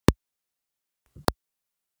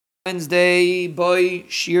Wednesday, boy,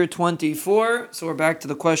 Shiur 24. So we're back to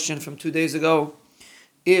the question from 2 days ago.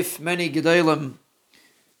 If many Gedalim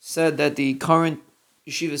said that the current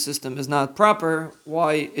yeshiva system is not proper,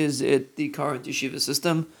 why is it the current yeshiva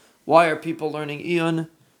system? Why are people learning Iyun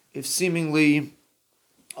if seemingly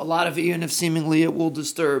it will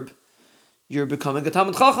disturb your becoming a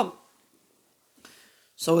Talmid Chacham?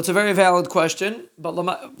 So it's a very valid question, but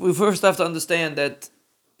we first have to understand that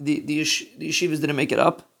the yeshivas didn't make it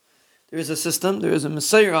up. There is a system, there is a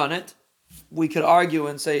Messiah on it. We could argue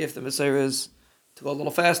and say if the Messiah is to go a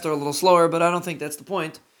little faster, a little slower, but I don't think that's the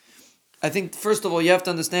point. I think, first of all, you have to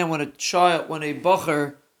understand when a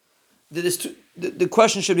bacher, the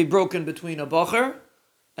question should be broken between a bacher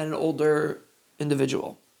and an older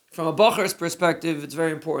individual. From a bacher's perspective, it's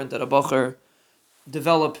very important that a bacher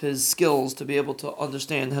develop his skills to be able to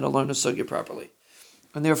understand how to learn a sugya properly.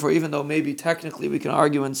 And therefore, even though maybe technically we can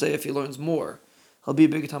argue and say if he learns more, he'll be a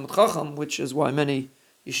big Talmid Chacham, which is why many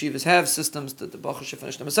yeshivas have systems that the bacher should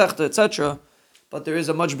finish the Masechta, etc. But there is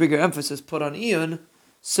a much bigger emphasis put on Iyun,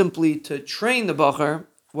 simply to train the bacher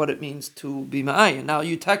what it means to be ma'ayin. Now,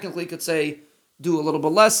 you technically could say, do a little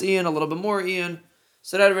bit less Iyun, a little bit more Iyun.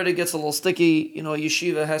 So that already gets a little sticky.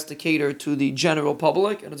 Yeshiva has to cater to the general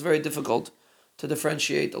public, and it's very difficult to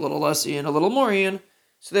differentiate a little less Iyun, a little more Iyun.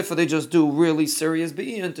 So therefore, they just do really serious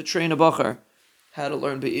Be'iyun to train a bacher how to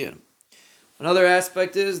learn Be'iyun. Another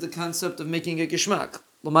aspect is the concept of making a gishmak.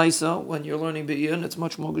 L'maisa, when you're learning Be'iyun, it's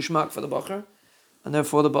much more gishmak for the bacher, and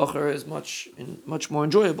therefore the bacher is much more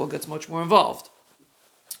enjoyable, gets much more involved.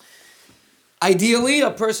 Ideally,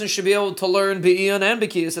 a person should be able to learn Be'iyun and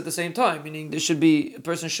Bekiyas at the same time, meaning a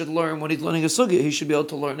person should learn when he's learning a sugya, he should be able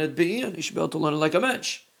to learn it Be'iyun, he should be able to learn it like a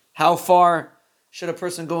mensch. How far should a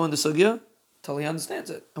person go in the sugya? Till he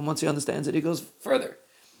understands it. And once he understands it, he goes further.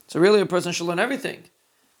 So really a person should learn everything,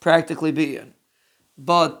 practically Be'iyun.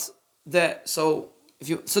 So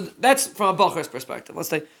that's from a bacher's perspective. Let's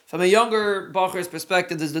say from a younger bacher's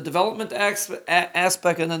perspective, there's the development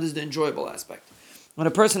aspect, and then there's the enjoyable aspect. When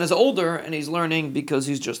a person is older and he's learning because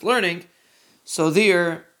he's just learning, so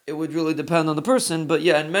there it would really depend on the person. But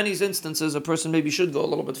yeah, in many instances, a person maybe should go a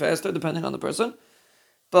little bit faster, depending on the person.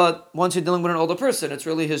 But once you're dealing with an older person, it's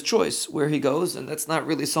really his choice where he goes, and that's not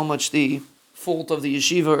really so much the fault of the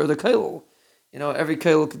yeshiva or the kollel. Every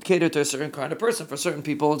kollel could cater to a certain kind of person. For certain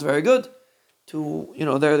people, it's very good.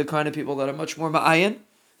 They're the kind of people that are much more ma'ayin.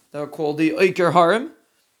 They're called the Iker Harim,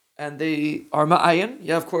 and they are ma'ayin.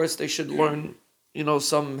 Yeah, of course, they should learn,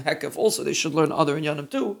 some hekef also. They should learn other inyanim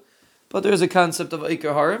too. But there's a concept of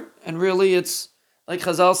Iker Harim, and really it's like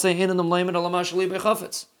Chazal say, in the mleimed alamash li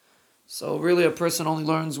bechafetz. So really a person only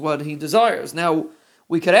learns what he desires. Now,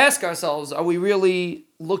 we could ask ourselves, are we really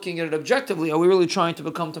looking at it objectively? Are we really trying to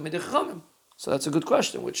become Talmidei Chachamim? So that's a good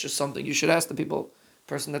question, which is something you should ask the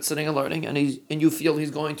person that's sitting and learning, and you feel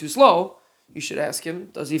he's going too slow, you should ask him,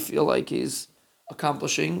 does he feel like he's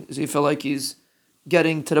accomplishing? Does he feel like he's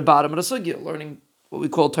getting to the bottom of the sugya, learning what we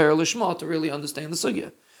call Torah Lishma, to really understand the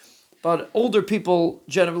sugya? But older people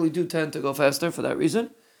generally do tend to go faster for that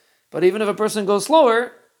reason. But even if a person goes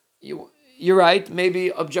slower, you're right,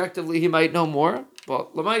 maybe objectively he might know more,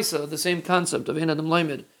 but Lamaisa, the same concept of Ein Adam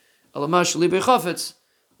Leimed, Alamash Li Bechafetz,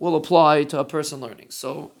 will apply to a person learning.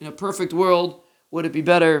 So in a perfect world, would it be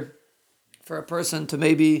better for a person to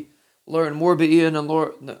maybe learn more Be'iyun and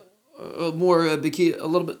more Be'ki, a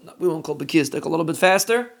little bit, we won't call Be'kiyistik, a little bit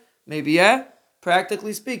faster? Maybe, yeah.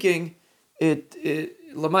 Practically speaking,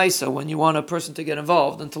 Lamaisa, when you want a person to get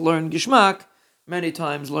involved and to learn Gishmak, many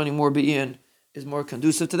times learning more Be'iyun is more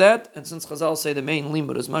conducive to that, and since Chazal say the main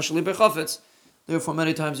limud is mashali bechafetz, therefore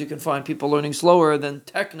many times you can find people learning slower than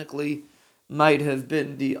technically might have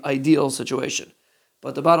been the ideal situation.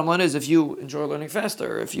 But the bottom line is, if you enjoy learning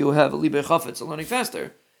faster, if you have a li bechafetz and learning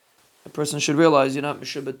faster, a person should realize you're not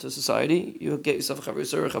mishubet to society, you get yourself a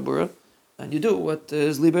chavur chabura, and you do what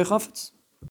is li bechafetz.